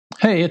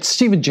Hey, it's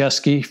Stephen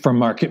Jeske from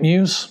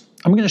MarketMuse.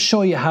 I'm going to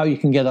show you how you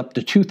can get up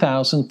to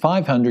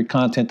 2,500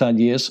 content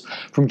ideas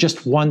from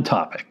just one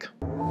topic.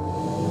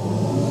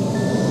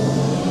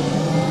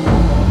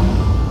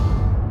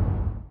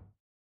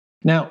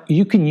 Now,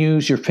 you can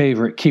use your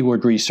favorite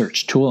keyword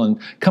research tool and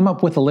come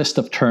up with a list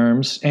of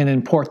terms and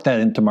import that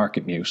into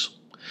MarketMuse.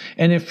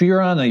 And if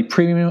you're on a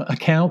premium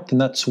account, and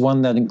that's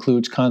one that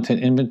includes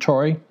content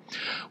inventory,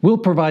 we'll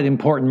provide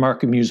important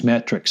MarketMuse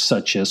metrics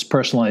such as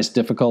personalized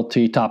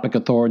difficulty, topic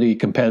authority,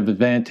 competitive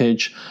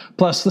advantage,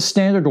 plus the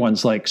standard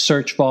ones like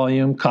search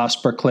volume,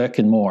 cost per click,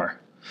 and more.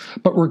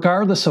 But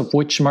regardless of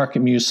which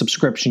MarketMuse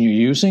subscription you're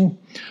using,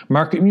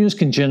 MarketMuse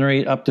can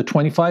generate up to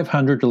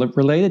 2,500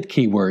 related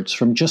keywords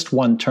from just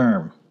one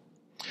term.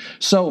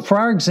 So for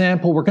our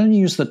example, we're going to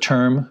use the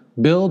term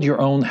build your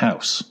own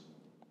house.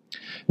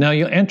 Now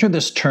you'll enter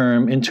this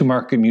term into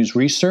MarketMuse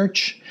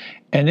Research,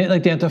 and it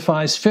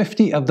identifies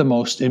 50 of the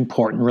most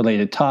important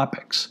related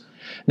topics.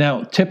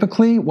 Now,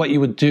 typically what you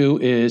would do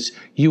is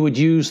you would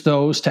use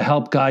those to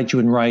help guide you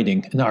in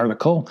writing an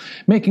article,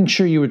 making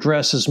sure you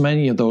address as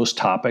many of those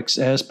topics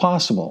as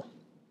possible.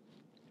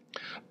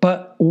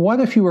 But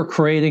what if you were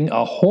creating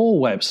a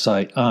whole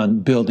website on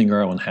building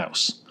your own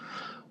house?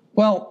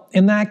 Well,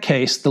 in that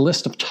case, the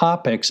list of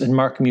topics in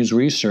MarketMuse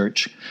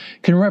Research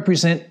can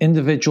represent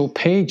individual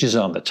pages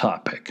on the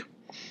topic.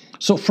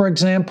 So for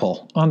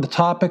example, on the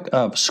topic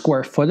of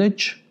square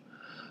footage,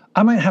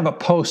 I might have a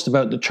post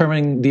about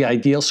determining the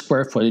ideal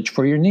square footage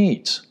for your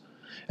needs.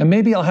 And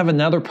maybe I'll have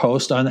another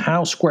post on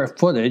how square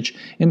footage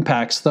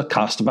impacts the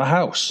cost of a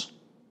house.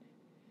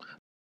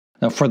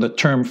 Now for the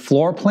term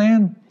floor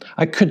plan,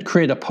 I could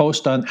create a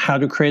post on how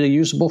to create a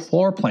usable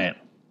floor plan.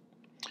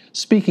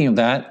 Speaking of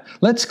that,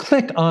 let's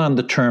click on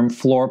the term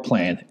floor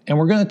plan, and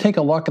we're going to take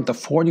a look at the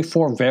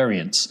 44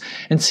 variants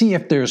and see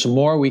if there's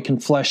more we can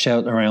flesh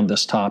out around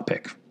this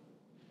topic.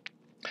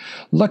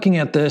 Looking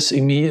at this,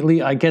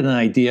 immediately I get an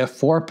idea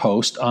for a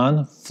post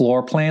on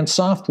floor plan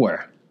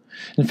software.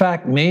 In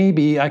fact,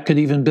 maybe I could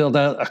even build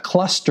out a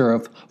cluster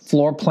of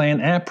floor plan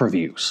app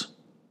reviews.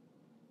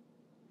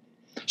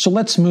 So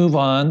let's move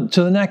on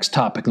to the next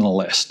topic on the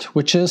list,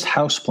 which is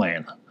house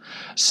plan.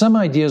 Some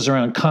ideas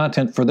around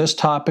content for this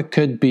topic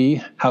could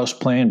be house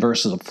plan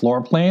versus a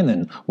floor plan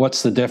and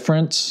what's the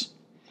difference,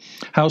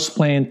 house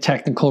plan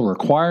technical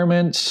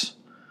requirements,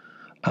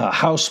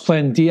 house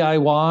plan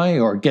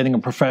DIY or getting a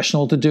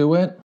professional to do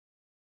it.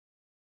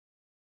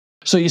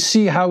 So you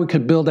see how we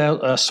could build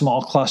out a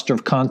small cluster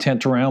of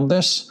content around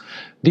this.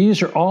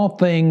 These are all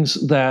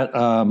things that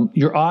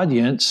your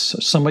audience,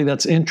 somebody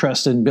that's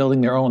interested in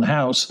building their own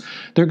house,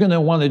 they're going to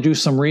want to do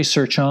some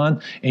research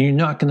on, and you're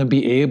not going to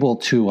be able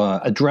to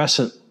address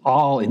it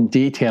all in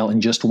detail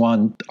in just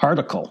one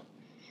article.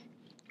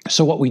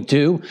 So what we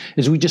do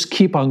is we just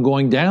keep on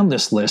going down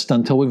this list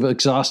until we've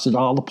exhausted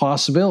all the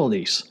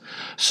possibilities.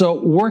 So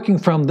working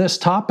from this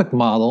topic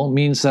model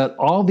means that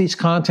all these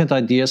content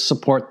ideas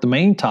support the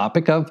main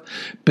topic of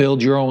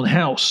build your own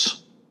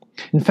house.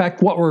 In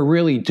fact, what we're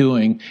really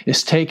doing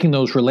is taking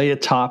those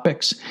related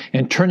topics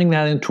and turning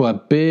that into a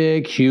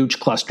big, huge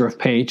cluster of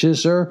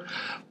pages, or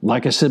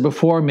like I said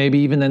before, maybe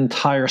even an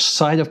entire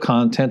site of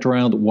content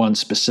around one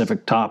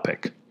specific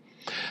topic.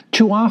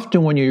 Too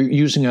often when you're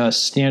using a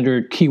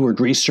standard keyword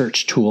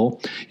research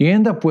tool, you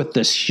end up with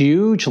this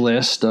huge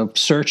list of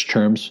search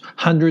terms,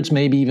 hundreds,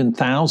 maybe even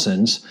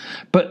thousands,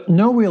 but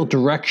no real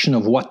direction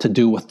of what to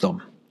do with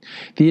them.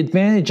 The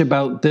advantage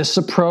about this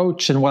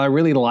approach, and what I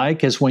really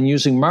like, is when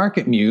using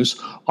MarketMuse,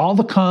 all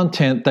the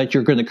content that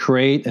you're going to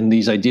create and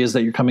these ideas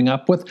that you're coming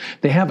up with,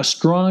 they have a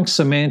strong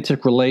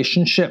semantic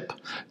relationship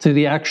to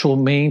the actual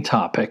main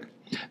topic.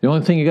 The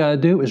only thing you got to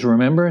do is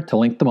remember to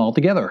link them all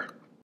together.